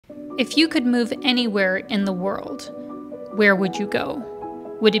If you could move anywhere in the world, where would you go?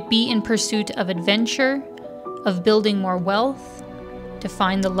 Would it be in pursuit of adventure, of building more wealth, to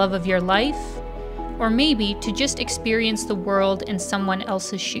find the love of your life, or maybe to just experience the world in someone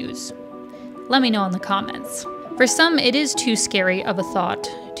else's shoes? Let me know in the comments. For some, it is too scary of a thought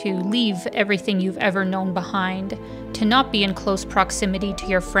to leave everything you've ever known behind, to not be in close proximity to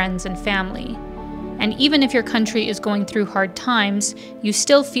your friends and family. And even if your country is going through hard times, you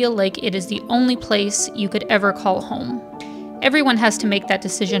still feel like it is the only place you could ever call home. Everyone has to make that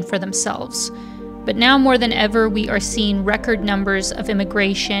decision for themselves. But now more than ever, we are seeing record numbers of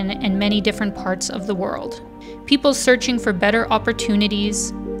immigration in many different parts of the world. People searching for better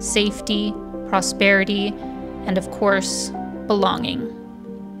opportunities, safety, prosperity, and of course,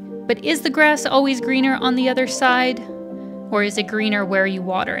 belonging. But is the grass always greener on the other side? Or is it greener where you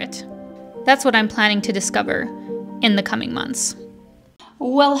water it? That's what I'm planning to discover in the coming months.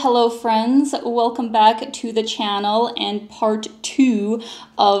 Well, hello friends, welcome back to the channel and part 2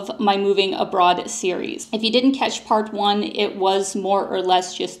 of my moving abroad series. If you didn't catch part 1, it was more or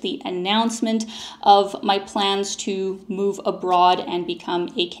less just the announcement of my plans to move abroad and become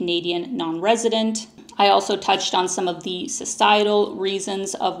a Canadian non-resident. I also touched on some of the societal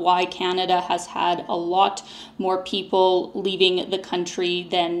reasons of why Canada has had a lot more people leaving the country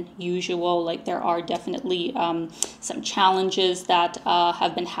than usual. Like there are definitely some challenges that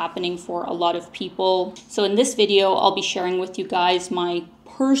have been happening for a lot of people. So in this video, I'll be sharing with you guys my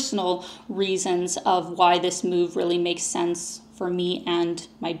personal reasons of why this move really makes sense for me and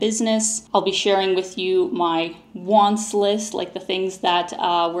my business. I'll be sharing with you my wants list, like the things that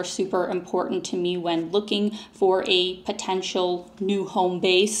were super important to me when looking for a potential new home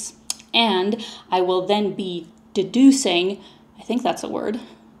base. And I will then be deducing, I think that's a word,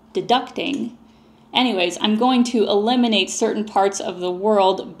 deducting. Anyways, I'm going to eliminate certain parts of the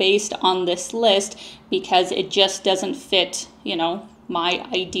world based on this list because it just doesn't fit, you know, my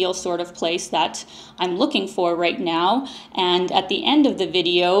ideal sort of place that I'm looking for right now. And at the end of the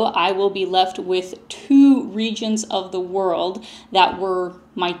video, I will be left with 2 regions of the world that were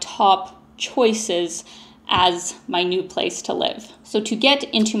my top choices as my new place to live. So to get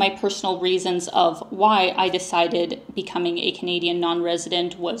into my personal reasons of why I decided becoming a Canadian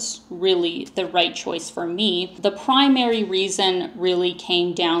non-resident was really the right choice for me, the primary reason really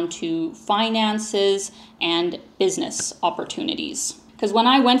came down to finances and business opportunities. Because when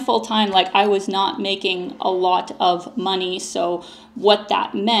I went full-time, like I was not making a lot of money. So what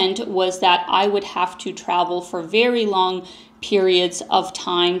that meant was that I would have to travel for very long periods of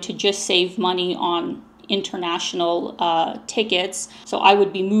time to just save money on international tickets. So I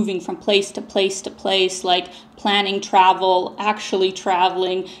would be moving from place to place to place, like planning travel, actually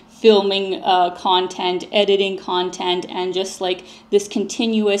traveling, filming content, editing content, and just like this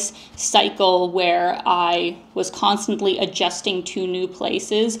continuous cycle where I was constantly adjusting to new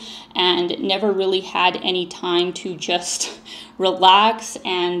places and never really had any time to just relax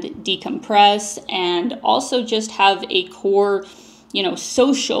and decompress and also just have a core, you know,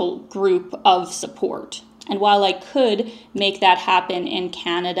 social group of support. And while I could make that happen in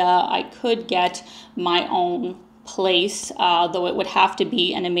Canada, I could get my own place, though it would have to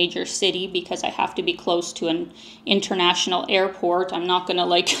be in a major city because I have to be close to an international airport. I'm not gonna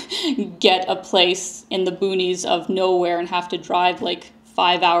like get a place in the boonies of nowhere and have to drive like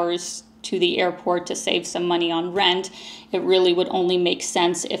 5 hours to the airport to save some money on rent. It really would only make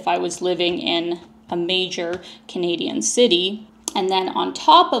sense if I was living in a major Canadian city. And then on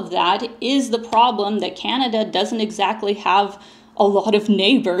top of that is the problem that Canada doesn't exactly have a lot of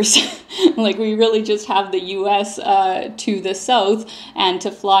neighbors. Like we really just have the US to the south, and to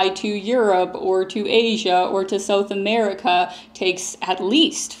fly to Europe or to Asia or to South America takes at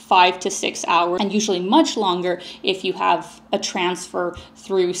least 5 to 6 hours, and usually much longer if you have a transfer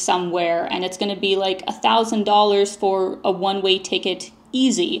through somewhere, and it's going to be like $1,000 for a one-way ticket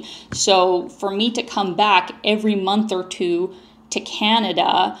easy. So for me to come back every month or two to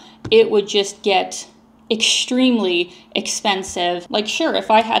Canada, it would just get extremely expensive. Like sure,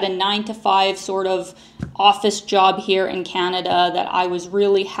 if I had a 9-to-5 sort of office job here in Canada that I was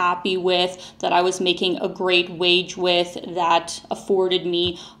really happy with, that I was making a great wage with, that afforded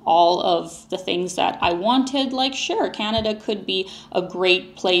me all of the things that I wanted, like sure, Canada could be a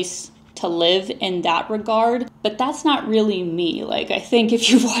great place to live in that regard, but that's not really me. Like I think if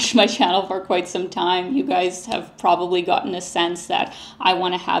you've watched my channel for quite some time, you guys have probably gotten a sense that I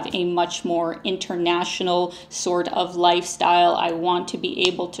want to have a much more international sort of lifestyle. I want to be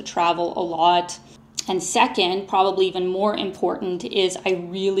able to travel a lot. And second, probably even more important, is I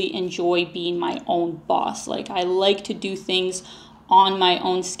really enjoy being my own boss. Like I like to do things on my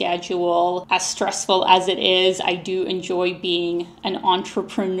own schedule. As stressful as it is, I do enjoy being an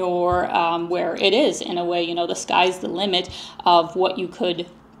entrepreneur, where it is, in a way, you know, the sky's the limit of what you could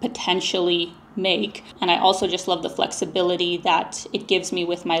potentially make. And I also just love the flexibility that it gives me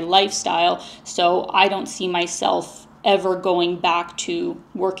with my lifestyle. So I don't see myself ever going back to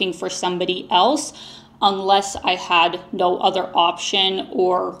working for somebody else unless I had no other option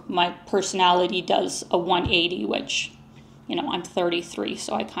or my personality does a 180, which, you know, I'm 33,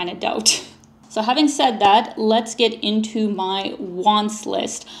 so I kind of doubt. So having said that, let's get into my wants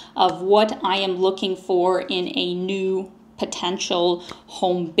list of what I am looking for in a new potential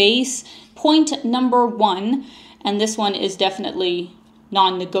home base. Point number 1, and this one is definitely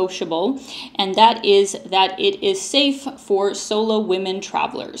non-negotiable, and that is that it is safe for solo women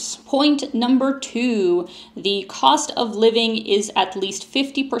travelers. Point number 2, the cost of living is at least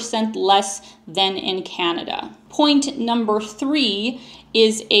 50% less than in Canada. Point number 3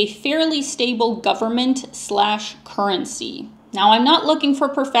 is a fairly stable government/currency. Now, I'm not looking for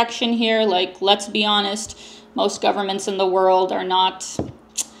perfection here. Like, let's be honest, most governments in the world are not,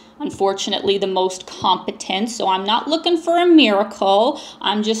 unfortunately, the most competent. So I'm not looking for a miracle.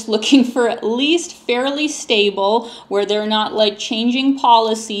 I'm just looking for at least fairly stable, where they're not like changing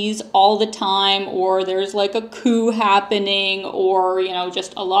policies all the time, or there's like a coup happening, or, you know,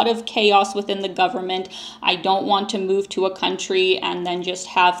 just a lot of chaos within the government. I don't want to move to a country and then just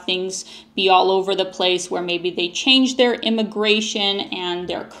have things be all over the place, where maybe they change their immigration and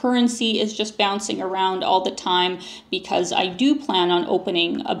their currency is just bouncing around all the time, because I do plan on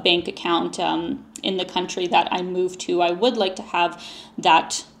opening a bank account in the country that I move to. I would like to have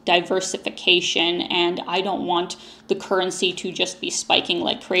that diversification, and I don't want the currency to just be spiking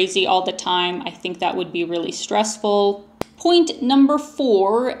like crazy all the time. I think that would be really stressful. Point number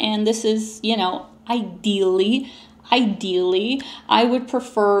 4, and this is, you know, ideally, I would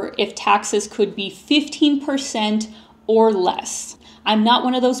prefer if taxes could be 15% or less. I'm not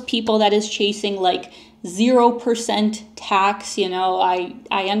one of those people that is chasing like 0% tax. You know,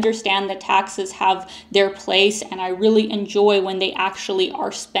 I understand that taxes have their place, and I really enjoy when they actually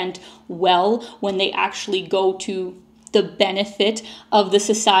are spent well, when they actually go to the benefit of the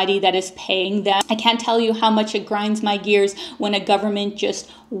society that is paying them. I can't tell you how much it grinds my gears when a government just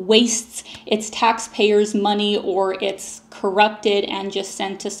wastes its taxpayers' money, or it's corrupted and just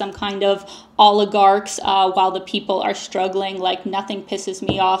sent to some kind of oligarchs while the people are struggling. Like, nothing pisses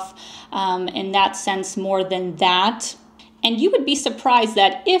me off in that sense more than that. And you would be surprised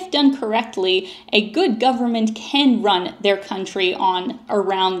that if done correctly, a good government can run their country on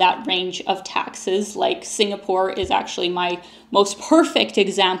around that range of taxes. Like, Singapore is actually my most perfect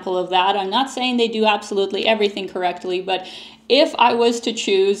example of that. I'm not saying they do absolutely everything correctly, but if I was to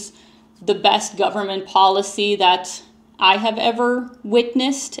choose the best government policy that I have ever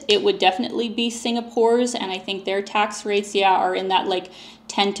witnessed, it would definitely be Singapore's. And I think their tax rates, are in that like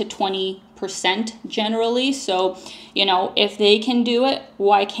 10 to 20% generally. So, you know, if they can do it,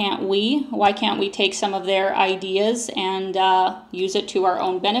 why can't we? Why can't we take some of their ideas and use it to our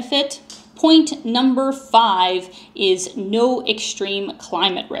own benefit? Point number 5 is no extreme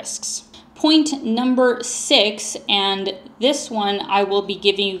climate risks. Point number 6, and this one I will be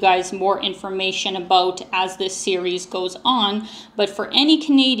giving you guys more information about as this series goes on, but for any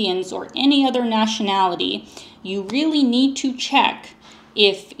Canadians or any other nationality, you really need to check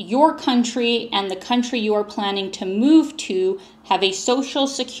if your country and the country you are planning to move to have a social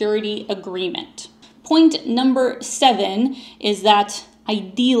security agreement. Point number 7 is that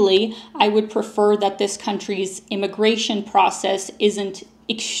ideally, I would prefer that this country's immigration process isn't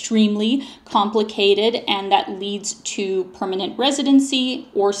extremely complicated and that leads to permanent residency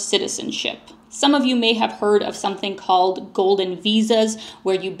or citizenship. Some of you may have heard of something called golden visas,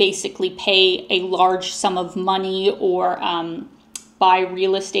 where you basically pay a large sum of money or buy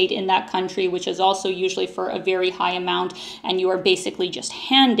real estate in that country, which is also usually for a very high amount, and you are basically just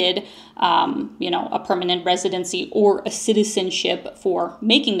handed a permanent residency or a citizenship for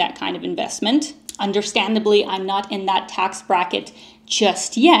making that kind of investment. Understandably, I'm not in that tax bracket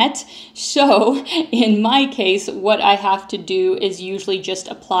just yet. So in my case, what I have to do is usually just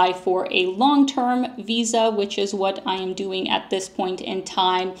apply for a long-term visa, which is what I am doing at this point in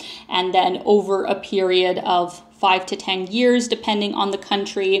time. And then over a period of 5 to 10 years, depending on the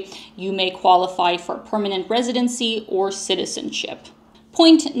country, you may qualify for permanent residency or citizenship.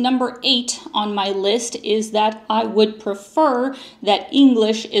 Point number 8 on my list is that I would prefer that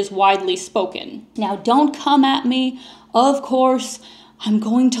English is widely spoken. Now, don't come at me. Of course, I'm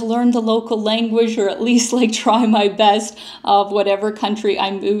going to learn the local language, or at least like try my best of whatever country I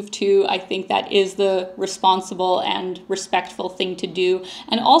move to. I think that is the responsible and respectful thing to do.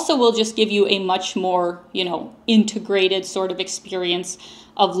 And also will just give you a much more, integrated sort of experience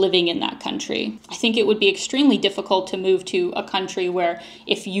of living in that country. I think it would be extremely difficult to move to a country where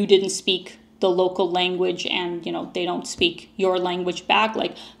if you didn't speak the local language and, they don't speak your language back,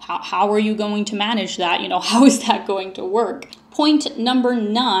 like how are you going to manage that? How is that going to work? Point number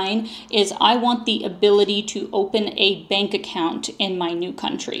 9 is I want the ability to open a bank account in my new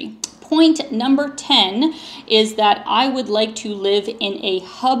country. Point number 10 is that I would like to live in a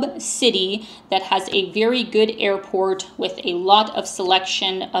hub city that has a very good airport with a lot of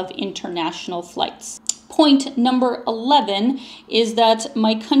selection of international flights. Point number 11 is that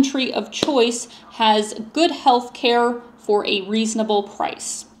my country of choice has good health care for a reasonable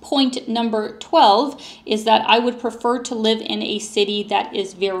price. Point number 12 is that I would prefer to live in a city that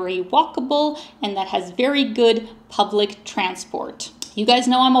is very walkable and that has very good public transport. You guys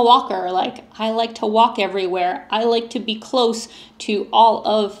know I'm a walker. I like to walk everywhere. I like to be close to all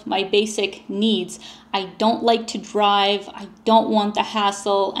of my basic needs. I don't like to drive. I don't want the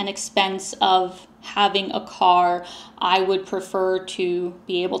hassle and expense of having a car. I would prefer to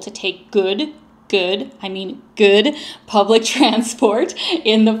be able to take good public transport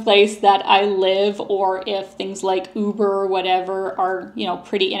in the place that I live, or if things like Uber or whatever are,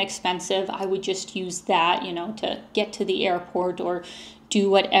 pretty inexpensive, I would just use that, to get to the airport or do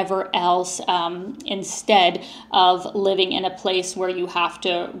whatever else instead of living in a place where you have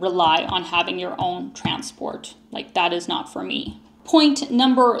to rely on having your own transport. That is not for me. Point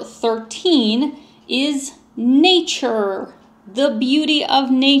number 13 is nature. The beauty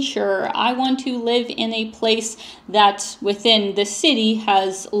of nature. I want to live in a place that within the city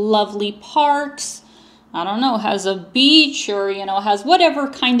has lovely parks, has a beach, or, has whatever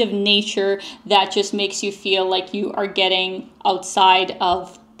kind of nature that just makes you feel like you are getting outside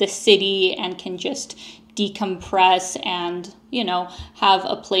of the city and can just decompress and, have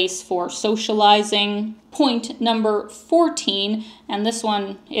a place for socializing. Point number 14, and this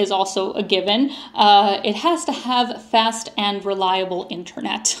one is also a given, it has to have fast and reliable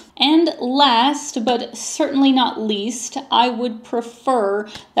internet. And last, but certainly not least, I would prefer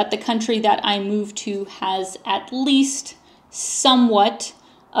that the country that I move to has at least somewhat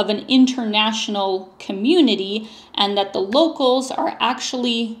of an international community and that the locals are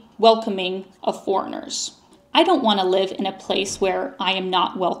actually welcoming of foreigners. I don't want to live in a place where I am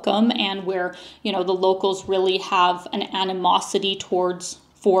not welcome and where, the locals really have an animosity towards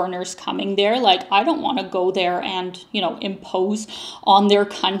foreigners coming there. I don't want to go there and, impose on their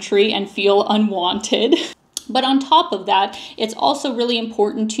country and feel unwanted. But on top of that, it's also really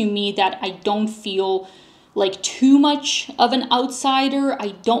important to me that I don't feel like too much of an outsider. I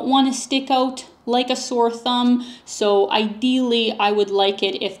don't want to stick out like a sore thumb. So ideally, I would like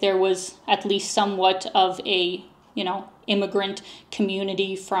it if there was at least somewhat of a, immigrant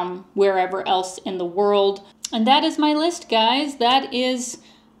community from wherever else in the world. And that is my list, guys. That is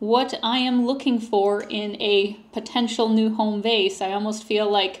what I am looking for in a potential new home base. I almost feel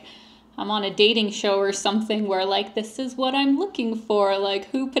like I'm on a dating show or something where this is what I'm looking for,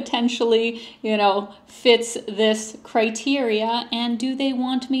 who potentially, fits this criteria and do they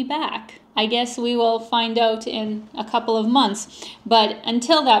want me back? I guess we will find out in a couple of months. But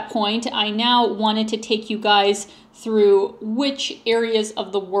until that point, I now wanted to take you guys through which areas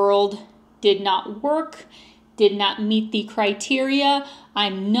of the world did not work, did not meet the criteria.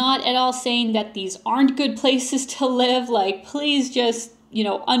 I'm not at all saying that these aren't good places to live. Please just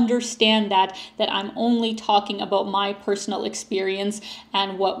understand that I'm only talking about my personal experience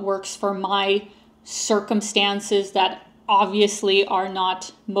and what works for my circumstances that obviously are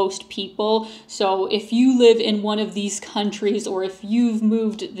not most people. So if you live in one of these countries or if you've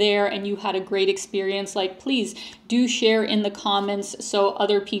moved there and you had a great experience, please do share in the comments so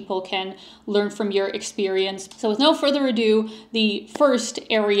other people can learn from your experience. So with no further ado, the first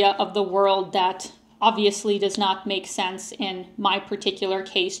area of the world that obviously does not make sense in my particular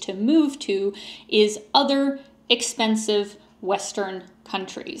case to move to is other expensive Western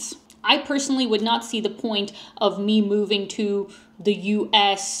countries. I personally would not see the point of me moving to the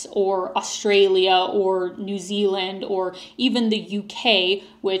US or Australia or New Zealand or even the UK,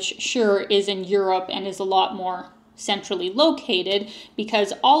 which sure is in Europe and is a lot more centrally located,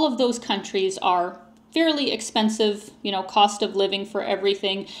 because all of those countries are fairly expensive, cost of living for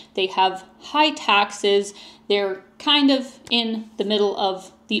everything. They have high taxes. They're kind of in the middle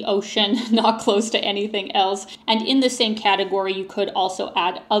of the ocean, not close to anything else. And in the same category, you could also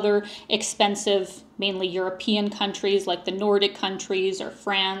add other expensive, mainly European countries like the Nordic countries or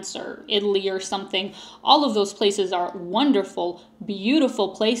France or Italy or something. All of those places are wonderful, beautiful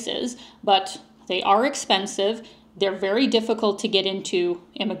places, but they are expensive. They're very difficult to get into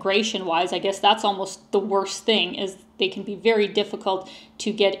immigration-wise. I guess that's almost the worst thing, is they can be very difficult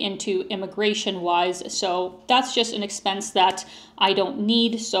to get into immigration-wise. So that's just an expense that I don't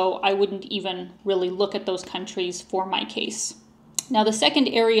need, so I wouldn't even really look at those countries for my case. Now, the second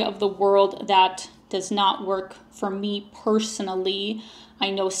area of the world that does not work for me personally,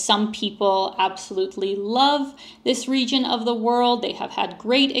 I know some people absolutely love this region of the world. They have had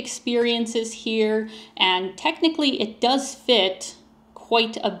great experiences here, and technically it does fit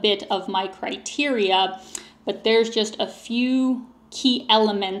quite a bit of my criteria, but there's just a few key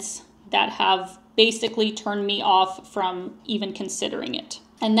elements that have basically turned me off from even considering it.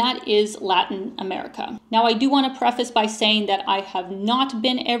 And that is Latin America. Now, I do want to preface by saying that I have not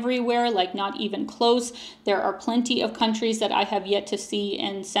been everywhere, like not even close. There are plenty of countries that I have yet to see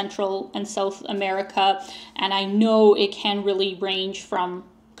in Central and South America, and I know it can really range from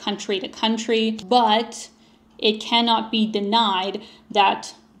country to country, but it cannot be denied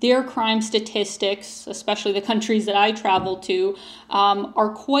that their crime statistics, especially the countries that I travel to,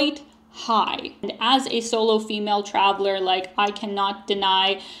 are quite high. And as a solo female traveler, like, I cannot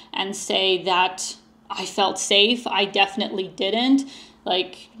deny and say that I felt safe. I definitely didn't.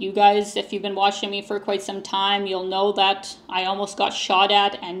 Like, you guys, if you've been watching me for quite some time, you'll know that I almost got shot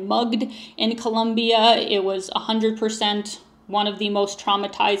at and mugged in Colombia. It was 100% one of the most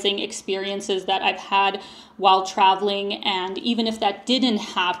traumatizing experiences that I've had while traveling. And even if that didn't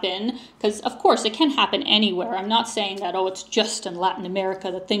happen, because of course it can happen anywhere. I'm not saying that, oh, it's just in Latin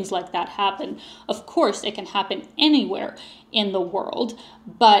America that things like that happen. Of course it can happen anywhere in the world.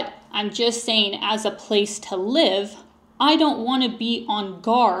 But I'm just saying, as a place to live, I don't want to be on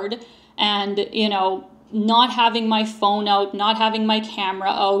guard and, not having my phone out, not having my camera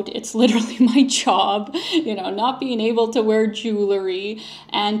out. It's literally my job, not being able to wear jewelry,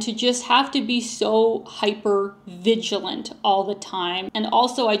 and to just have to be so hyper vigilant all the time. And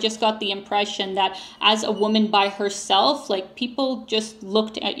also, I just got the impression that as a woman by herself, like, people just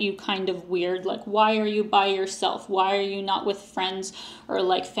looked at you kind of weird. Like, why are you by yourself? Why are you not with friends or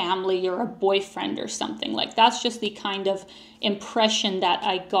like family or a boyfriend or something? Like, that's just the kind of impression that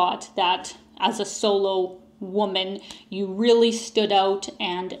I got, that as a solo woman, you really stood out,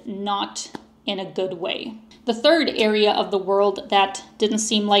 and not in a good way. The third area of the world that didn't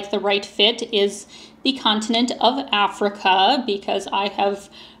seem like the right fit is the continent of Africa, because I have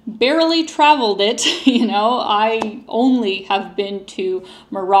barely traveled it. I only have been to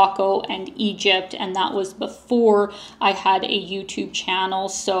Morocco and Egypt, and that was before I had a YouTube channel.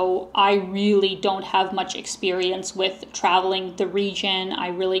 So I really don't have much experience with traveling the region. I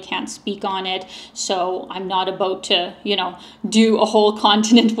really can't speak on it. So I'm not about to, do a whole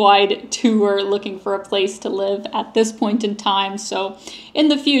continent-wide tour looking for a place to live at this point in time. So in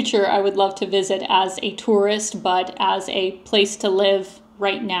the future, I would love to visit as a tourist, but as a place to live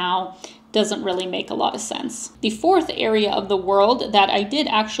right now doesn't really make a lot of sense. The fourth area of the world that I did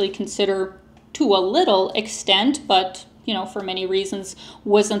actually consider to a little extent, but for many reasons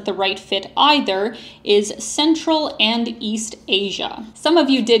wasn't the right fit either, is Central and East Asia. Some of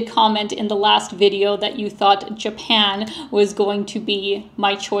you did comment in the last video that you thought Japan was going to be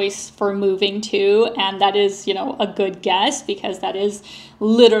my choice for moving to, and that is, a good guess, because that is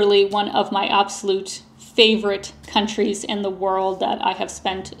literally one of my absolute favorite countries in the world that I have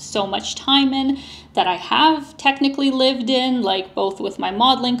spent so much time in, that I have technically lived in, like both with my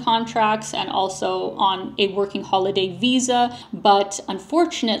modeling contracts and also on a working holiday visa. But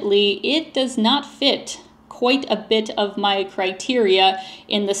unfortunately, it does not fit quite a bit of my criteria,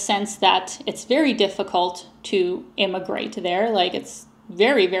 in the sense that it's very difficult to immigrate there. Like, it's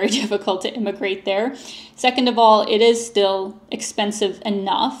very, very difficult to immigrate there. Second of all, it is still expensive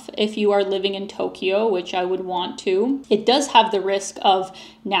enough if you are living in Tokyo, which I would want to. It does have the risk of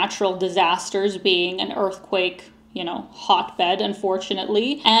natural disasters, being an earthquake, hotbed,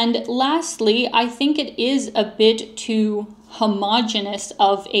 unfortunately. And lastly, I think it is a bit too homogenous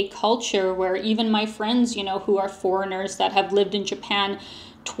of a culture, where even my friends, who are foreigners that have lived in Japan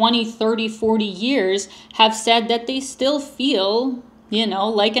 20, 30, 40 years, have said that they still feel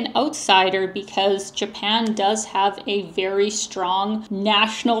like an outsider, because Japan does have a very strong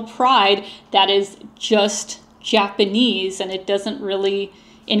national pride that is just Japanese, and it doesn't really,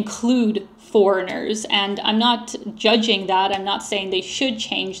 include foreigners. And I'm not judging that. I'm not saying they should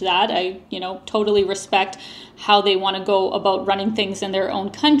change that. I, totally respect how they want to go about running things in their own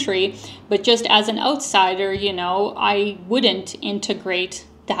country. But just as an outsider, I wouldn't integrate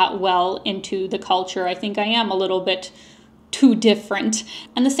that well into the culture. I think I am a little bit too different.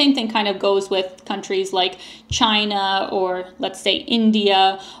 And the same thing kind of goes with countries like China, or let's say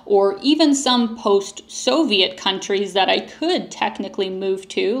India, or even some post-Soviet countries that I could technically move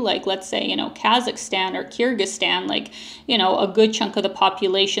to, like let's say, Kazakhstan or Kyrgyzstan. Like, a good chunk of the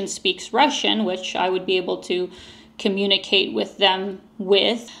population speaks Russian, which I would be able to communicate with them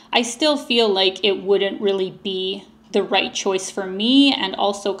with. I still feel like it wouldn't really be the right choice for me, and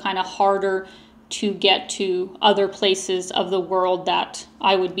also kind of harder to get to other places of the world that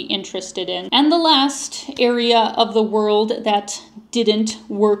I would be interested in. And the last area of the world that didn't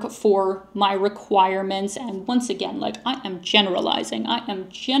work for my requirements, and once again, like I am generalizing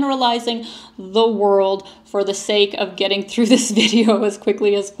the world for the sake of getting through this video as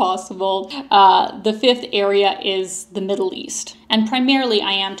quickly as possible. The fifth area is the Middle East. And primarily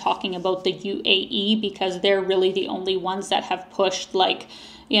I am talking about the UAE, because they're really the only ones that have pushed, like,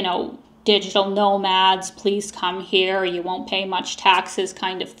 digital nomads, please come here, you won't pay much taxes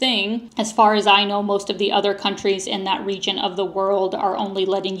kind of thing. As far as I know, most of the other countries in that region of the world are only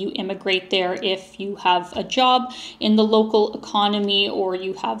letting you immigrate there if you have a job in the local economy, or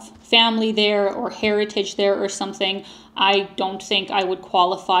you have family there or heritage there or something. I don't think I would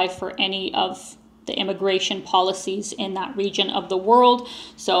qualify for any of the immigration policies in that region of the world.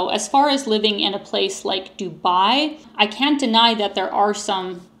 So as far as living in a place like Dubai, I can't deny that there are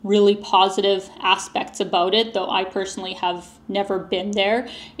some really positive aspects about it, though I personally have never been there.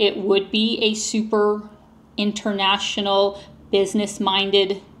 It would be a super international,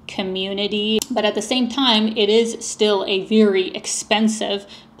 business-minded community, but at the same time, it is still a very expensive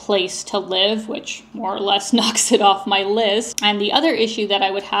place to live, which more or less knocks it off my list. And the other issue that I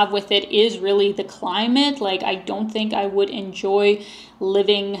would have with it is really the climate. Like, I don't think I would enjoy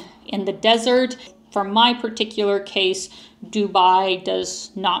living in the desert. For my particular case, Dubai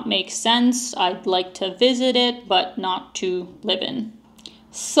does not make sense. I'd like to visit it, but not to live in.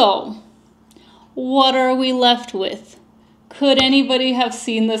 So, what are we left with? Could anybody have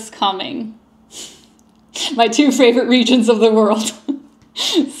seen this coming? My two favorite regions of the world.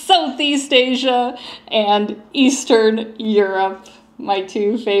 Southeast Asia and Eastern Europe. My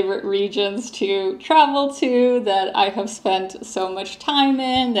two favorite regions to travel to, that I have spent so much time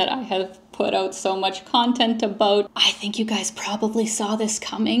in, that I have put out so much content about. I think you guys probably saw this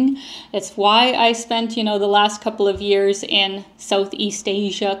coming. It's why I spent, the last couple of years in Southeast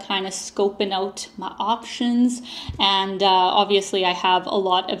Asia, kind of scoping out my options. And obviously I have a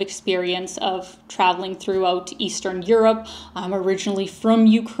lot of experience of traveling throughout Eastern Europe. I'm originally from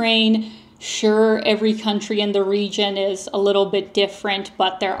Ukraine. Sure, every country in the region is a little bit different,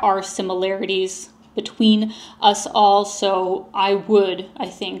 but there are similarities between us all. So I would, I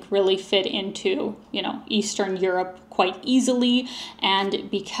think, really fit into, Eastern Europe quite easily.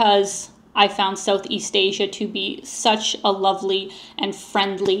 And because I found Southeast Asia to be such a lovely and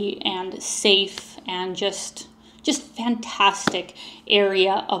friendly and safe and just fantastic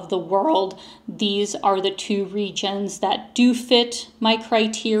area of the world, these are the two regions that do fit my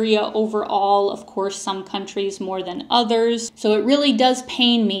criteria overall. Of course, some countries more than others. So it really does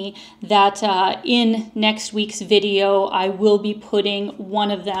pain me that in next week's video, I will be putting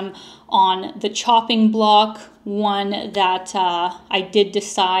one of them on the chopping block, one that I did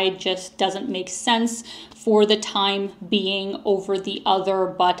decide just doesn't make sense for the time being over the other.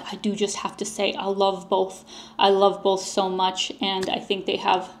 But I do just have to say I love both. I love both so much, and I think they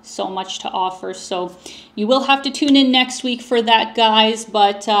have so much to offer. So you will have to tune in next week for that, guys.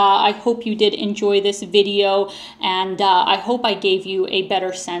 But I hope you did enjoy this video, and I hope I gave you a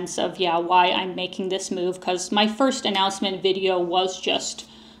better sense of why I'm making this move, because my first announcement video was just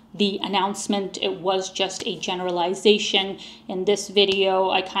the announcement. It was just a generalization. In this video,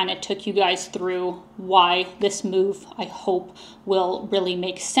 I kind of took you guys through why this move, I hope, will really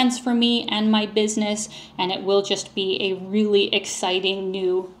make sense for me and my business, and it will just be a really exciting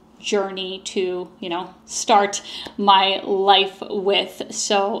new journey to, start my life with.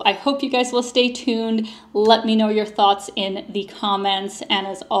 So I hope you guys will stay tuned. Let me know your thoughts in the comments, and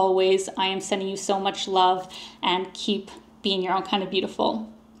as always, I am sending you so much love, and keep being your own kind of beautiful.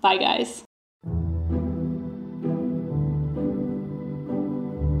 Bye, guys.